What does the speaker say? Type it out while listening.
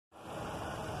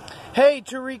Hey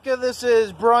Terika, this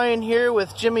is Brian here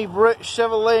with Jimmy Britt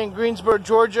Chevrolet in Greensboro,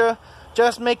 Georgia.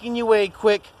 Just making you a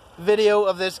quick video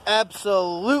of this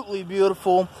absolutely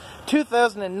beautiful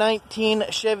 2019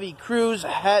 Chevy Cruze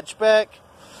hatchback.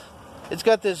 It's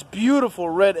got this beautiful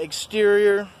red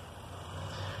exterior,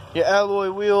 your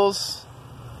alloy wheels.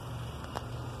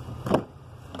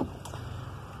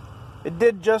 It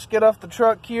did just get off the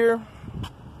truck here.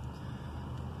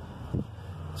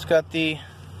 It's got the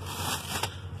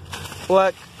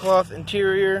black cloth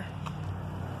interior.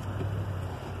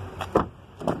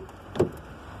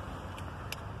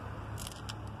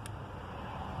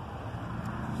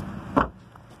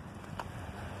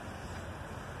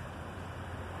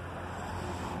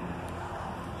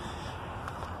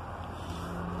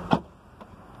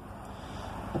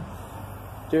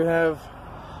 Do have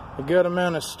a good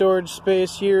amount of storage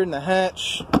space here in the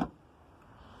hatch.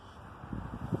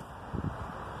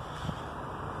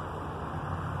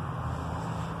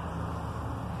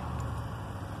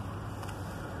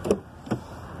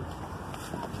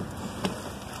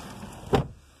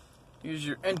 Here's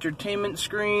your entertainment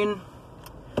screen.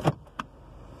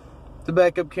 The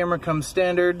backup camera comes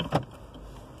standard.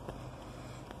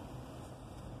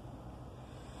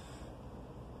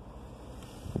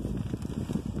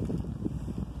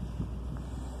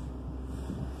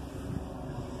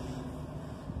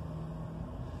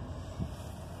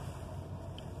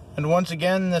 And once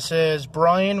again, this is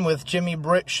Brian with Jimmy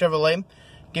Britt Chevrolet.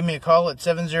 Give me a call at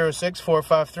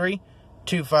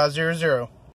 706-453-2500.